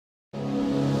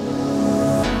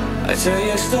I tell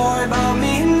you a story about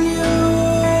me and you,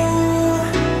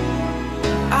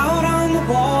 out on the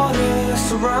water,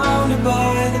 surrounded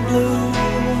by the blue.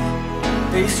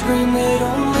 They scream that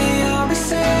only I'll be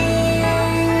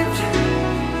saved.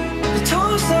 They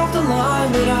toss off the line,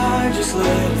 but I just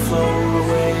let it float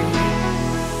away.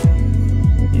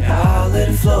 Yeah, I'll let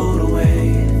it float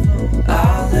away.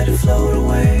 I'll let it float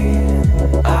away.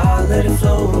 I'll let it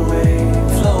float away.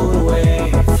 Float away,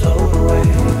 float away.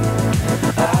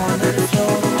 I'll let it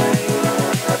float away.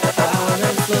 I'll let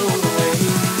it float away.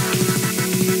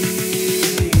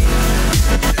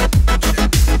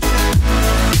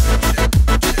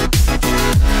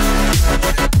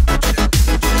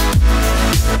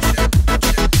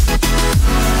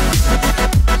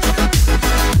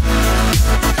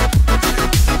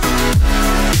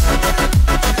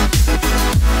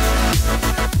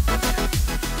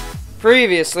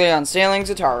 Previously on Sailing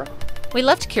Zatara. We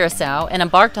left Curacao and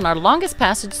embarked on our longest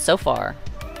passage so far.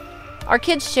 Our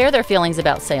kids share their feelings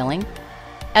about sailing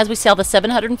as we sail the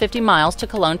 750 miles to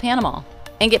Cologne, Panama,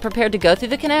 and get prepared to go through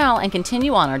the canal and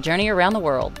continue on our journey around the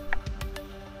world.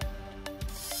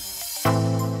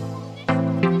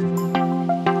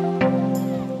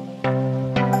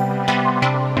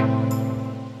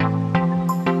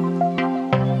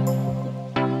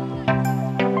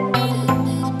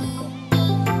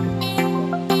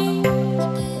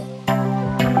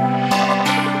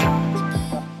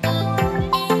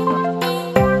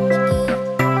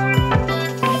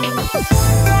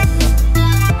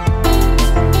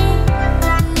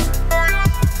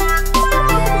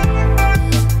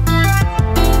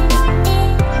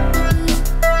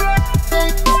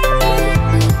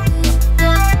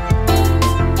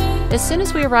 As soon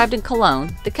as we arrived in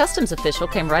Cologne, the customs official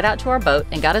came right out to our boat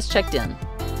and got us checked in.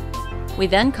 We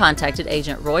then contacted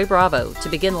Agent Roy Bravo to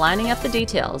begin lining up the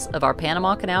details of our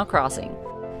Panama Canal crossing.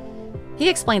 He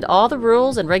explained all the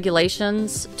rules and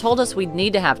regulations, told us we'd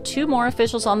need to have 2 more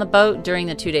officials on the boat during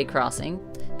the 2-day crossing.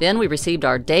 Then we received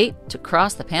our date to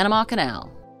cross the Panama Canal.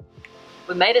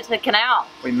 We made it to the canal.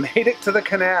 We made it to the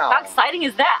canal. How exciting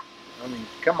is that? I mean,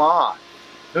 come on.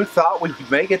 Who thought we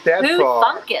would make it that far? Who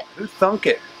thunk it? Who thunk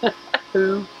it?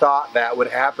 Who thought that would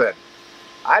happen?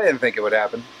 I didn't think it would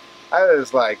happen. I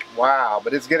was like, wow,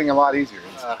 but it's getting a lot easier.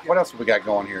 What else have we got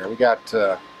going here? We got,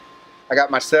 I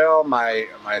got my cell, oh, go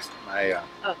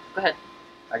ahead.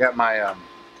 I got my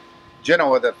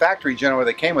Genoa, the factory Genoa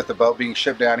that came with the boat being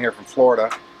shipped down here from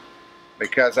Florida,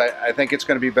 because I think it's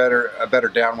going to be a better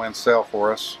downwind sail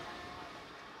for us.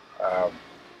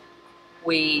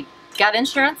 We got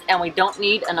insurance and we don't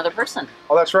need another person.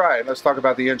 Oh, that's right. Let's talk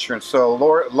about the insurance. So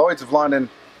Lloyd's of London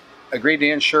agreed to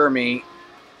insure me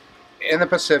in the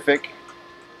Pacific,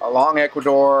 along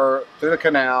Ecuador, through the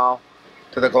canal,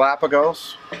 to the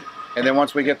Galapagos. And then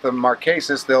once we get the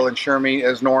Marquesas, they'll insure me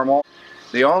as normal.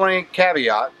 The only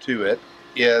caveat to it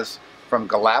is from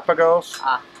Galapagos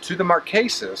to the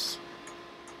Marquesas,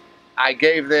 I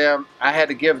had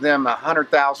to give them a $100,000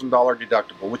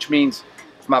 deductible, which means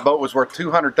if my boat was worth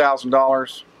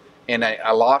 $200,000 and I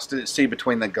lost it at sea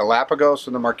between the Galapagos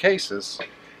and the Marquesas,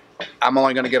 I'm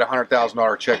only going to get a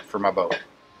 $100,000 check for my boat.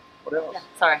 What else? Yeah,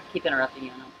 sorry, I keep interrupting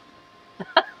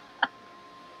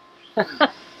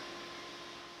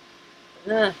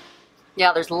you.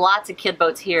 Yeah, there's lots of kid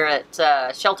boats here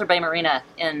at Shelter Bay Marina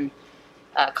in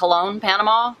Cologne,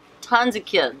 Panama. Tons of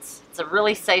kids. It's a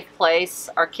really safe place.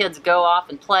 Our kids go off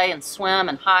and play and swim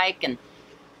and hike, and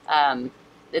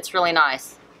it's really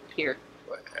nice here.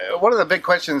 One of the big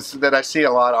questions that I see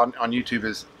a lot on YouTube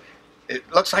is, it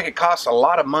looks like it costs a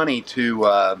lot of money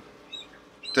to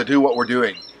do what we're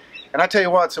doing. And I tell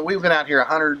you what, so we've been out here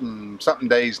 100 and something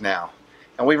days now,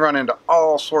 and we've run into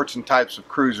all sorts and types of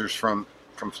cruisers from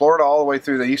Florida all the way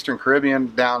through the Eastern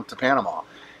Caribbean down to Panama.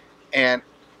 And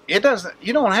you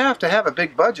don't have to have a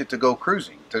big budget to go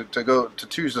cruising, to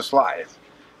choose this life.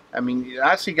 I mean,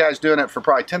 I see guys doing it for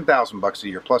probably $10,000 a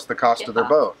year plus the cost of their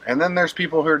boat. And then there's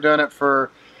people who are doing it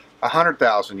for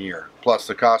 $100,000 a year plus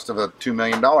the cost of a $2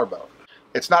 million boat.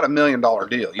 It's not a $1 million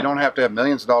deal. You don't have to have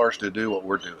millions of dollars to do what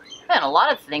we're doing. And a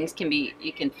lot of things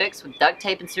you can fix with duct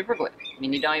tape and super glue. I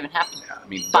mean, you don't even have to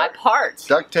buy parts.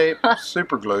 Duct tape,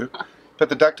 super glue. Put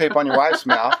the duct tape on your wife's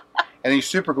mouth, and then you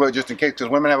super glue it just in case, because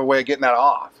women have a way of getting that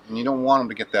off, and you don't want them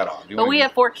to get that off. But we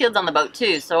have 4 kids on the boat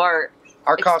too, so our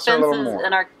costs are a little more.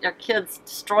 And our kids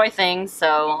destroy things,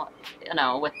 so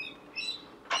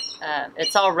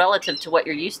it's all relative to what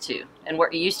you're used to and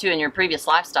what you're used to in your previous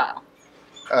lifestyle.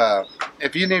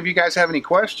 If any of you guys have any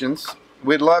questions,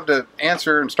 we'd love to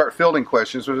answer and start fielding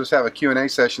questions. We'll just have a Q&A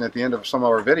session at the end of some of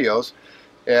our videos.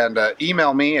 And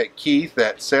email me at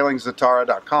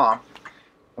keith@sailingzatara.com.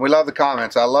 We love the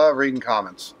comments. I love reading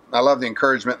comments. I love the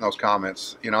encouragement in those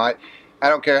comments. You know, I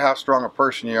don't care how strong a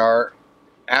person you are.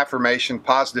 Affirmation,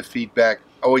 positive feedback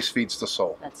always feeds the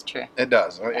soul. That's true. It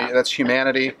does. Yeah. That's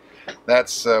humanity.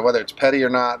 That's whether it's petty or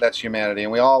not, that's humanity,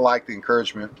 and we all like the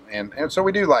encouragement, and so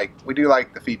we do like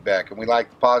the feedback, and we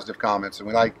like the positive comments, and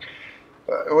we like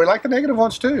the negative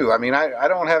ones too. I mean, I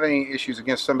don't have any issues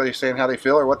against somebody saying how they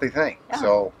feel or what they think. Yeah.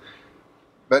 So,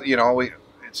 but you know,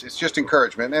 it's just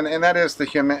encouragement, and that is the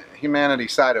humanity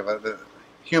side of it, the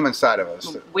human side of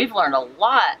us. We've learned a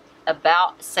lot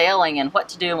about sailing and what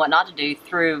to do and what not to do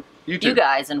through you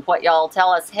guys, and what y'all tell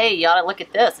us. Hey, you ought to look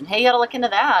at this, and hey, you ought to look into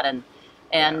that, and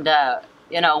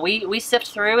you know, we sift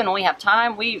through, and when we have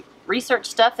time, we research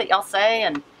stuff that y'all say,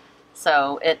 and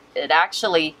so it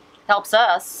actually helps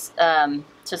us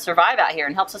to survive out here,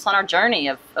 and helps us on our journey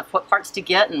of what parts to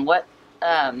get, and what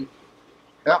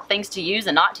things to use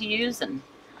and not to use. And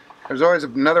there's always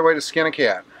another way to skin a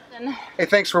cat. Hey,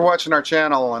 thanks for watching our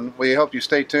channel, and we hope you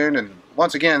stay tuned, and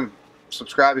once again,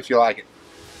 subscribe if you like it.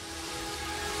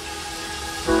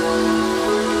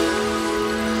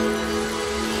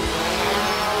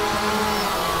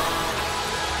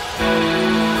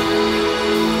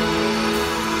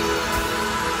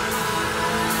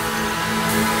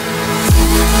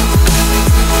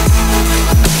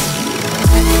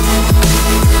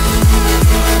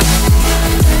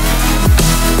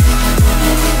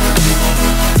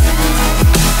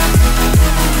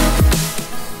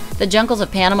 The jungles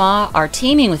of Panama are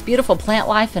teeming with beautiful plant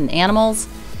life and animals.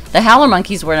 The howler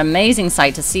monkeys were an amazing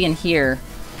sight to see and hear.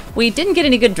 We didn't get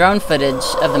any good drone footage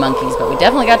of the monkeys, but we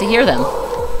definitely got to hear them.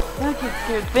 Look, it's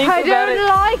good. Think I about don't it.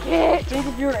 like it. Think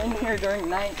if you were in here during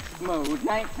night mode,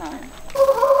 nighttime.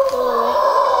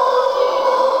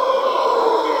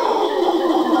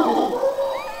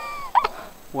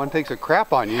 One takes a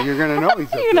crap on you, you're gonna know he's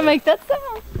up You're gonna make that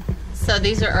sound. So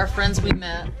these are our friends we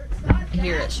met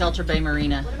here at Shelter Bay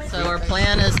Marina. So our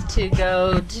plan is to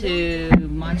go to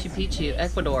Machu Picchu,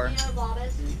 Ecuador,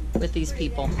 with these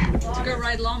people. To go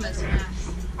ride llamas.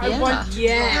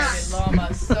 Yes.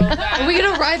 Llamas so bad. Are we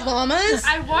gonna ride llamas?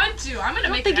 I want to. I'm gonna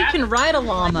I make don't think it you can ride a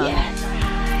llama.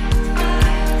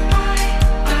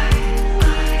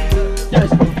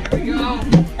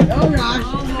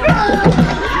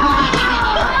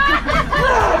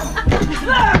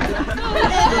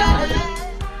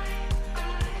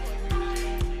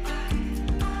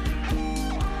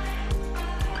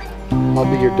 I'll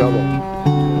be your double.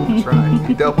 That's right.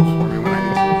 He doubles for me when I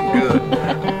need something good.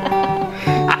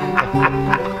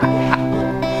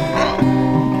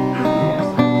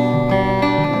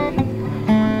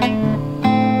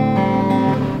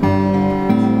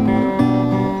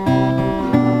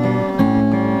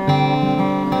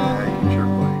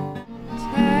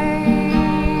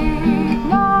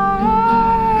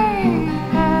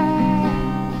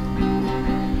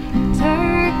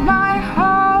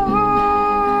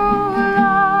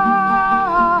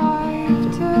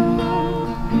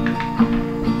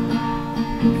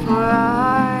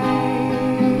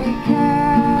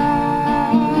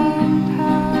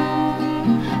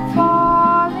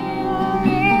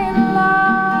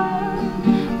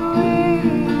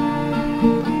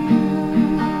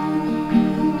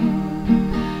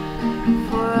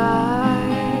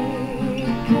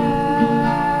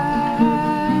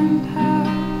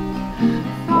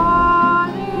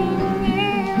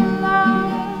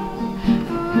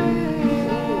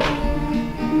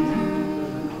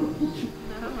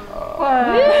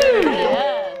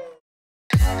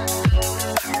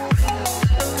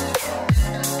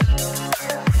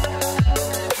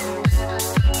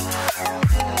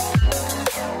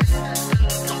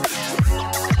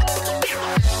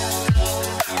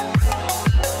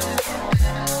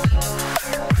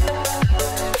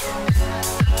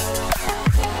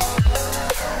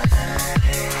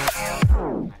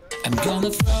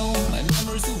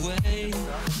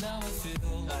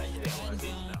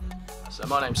 So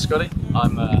my name's Scotty.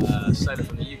 I'm a sailor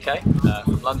from the UK,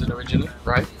 from London originally.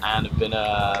 Right. And I've been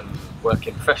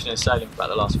working professionally in sailing for about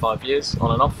the last 5 years,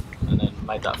 on and off, and then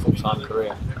made that full-time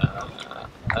career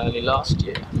early last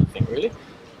year, I think, really.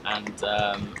 And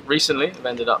recently I've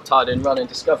ended up tied in running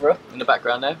Discoverer in the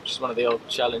background there, which is one of the old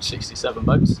Challenge 67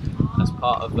 boats, as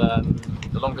part of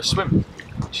the Longest Swim,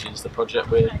 which is the project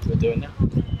we're doing now.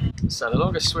 So the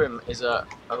Longest Swim is a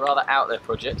rather out there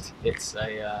project. It's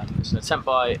an attempt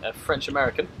by a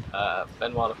French-American,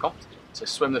 Benoit Lecomte, to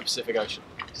swim the Pacific Ocean.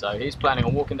 So he's planning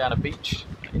on walking down a beach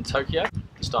in Tokyo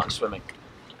and starting swimming.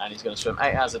 And he's going to swim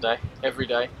 8 hours a day, every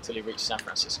day, until he reaches San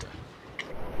Francisco.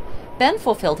 Ben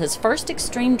fulfilled his first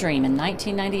extreme dream in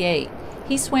 1998.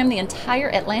 He swam the entire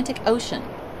Atlantic Ocean.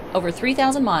 over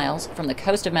 3,000 miles from the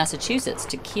coast of Massachusetts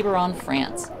to Quiberon,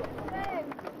 France.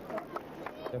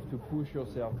 You have to push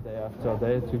yourself day after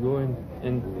day to go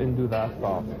and do that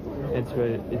part. It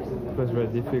was very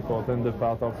difficult, and the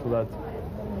part also that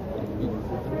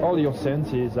all your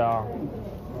senses are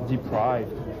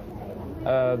deprived.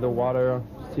 The water,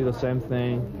 still the same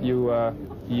thing. You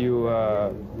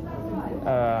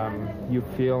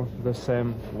feel the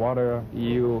same water.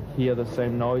 You hear the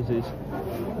same noises.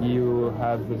 You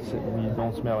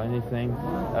don't smell anything.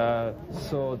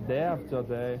 So day after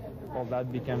day, all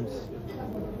that becomes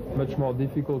much more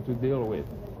difficult to deal with.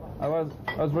 I was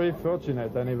very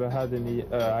fortunate. I never had any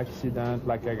accident,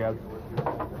 like I got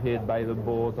hit by the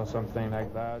boat or something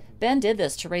like that. Ben did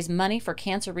this to raise money for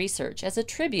cancer research as a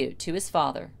tribute to his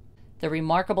father. The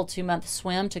remarkable 2-month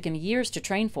swim took him years to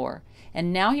train for,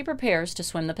 and now he prepares to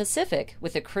swim the Pacific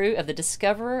with the crew of the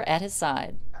Discoverer at his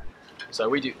side. So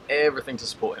we do everything to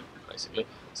support him, basically.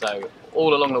 So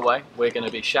all along the way, we're going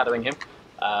to be shadowing him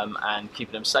and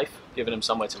keeping him safe, giving him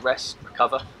somewhere to rest,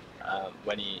 recover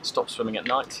when he stops swimming at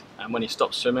night. And when he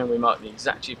stops swimming, we mark the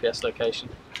exact GPS location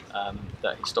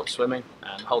that he stops swimming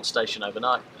and hold station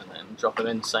overnight, and then drop him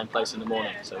in the same place in the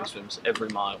morning. So he swims every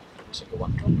mile, every single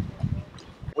one.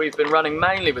 We've been running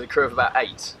mainly with a crew of about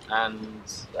 8, and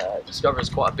Discoverer is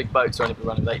quite a big boat to only be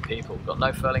running with 8 people. We've got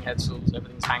no furling head sails,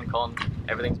 everything's hank-on,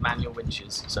 everything's manual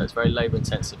winches, so it's very labour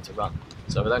intensive to run.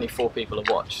 So with only 4 people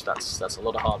to watch, that's a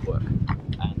lot of hard work.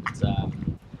 And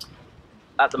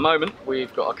at the moment,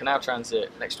 we've got a canal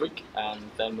transit next week, and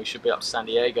then we should be up to San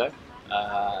Diego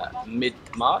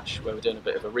mid-March, where we're doing a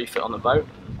bit of a refit on the boat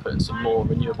and putting some more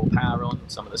renewable power on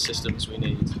some of the systems we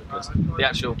need, because the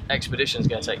actual expedition is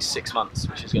going to take 6 months,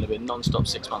 which is going to be a non-stop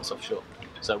 6 months offshore.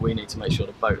 So we need to make sure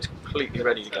the boat is completely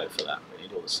ready to go for that. We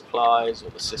need all the supplies, all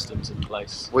the systems in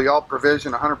place. We all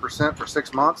provision 100% for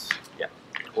 6 months? Yeah,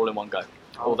 all in one go.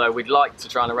 Although we'd like to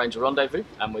try and arrange a rendezvous,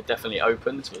 and we're definitely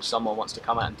open to if someone wants to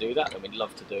come out and do that, then we'd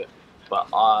love to do it. But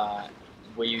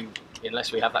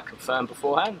unless we have that confirmed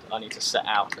beforehand, I need to set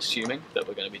out assuming that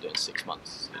we're going to be doing 6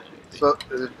 months. So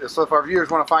if our viewers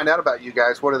want to find out about you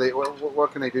guys,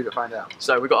 what can they do to find out?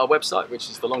 So we've got our website, which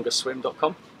is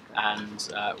thelongestswim.com,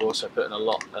 and we're also putting a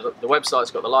lot. The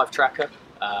website's got the live tracker.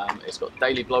 It's got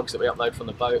daily blogs that we upload from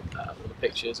the boat, all the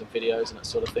pictures and videos and that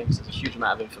sort of thing. So there's a huge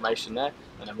amount of information there.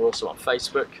 And then we're also on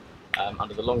Facebook,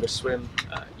 under The Longest Swim,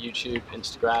 YouTube,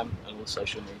 Instagram, and all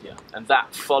social media. And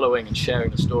that following and sharing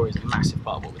the story is a massive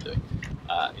part of what we're doing.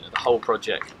 The whole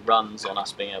project runs on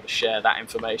us being able to share that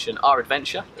information, our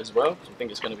adventure as well, because we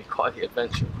think it's going to be quite the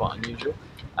adventure, quite unusual,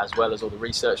 as well as all the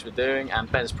research we're doing,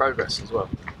 and Ben's progress as well.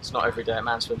 It's not every day a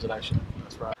man swims an ocean.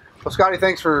 That's right. Well, Scotty,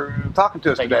 thanks for talking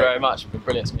to us today. Thank you very much. It's been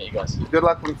brilliant to meet you guys. Good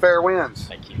luck with fair winds.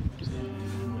 Thank you.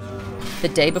 The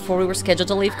day before we were scheduled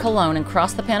to leave Cologne and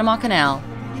cross the Panama Canal,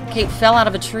 Kate fell out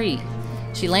of a tree.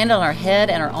 She landed on her head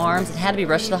and her arms and had to be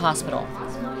rushed to the hospital.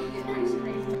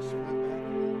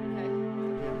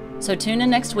 So tune in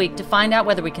next week to find out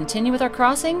whether we continue with our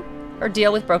crossing or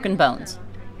deal with broken bones.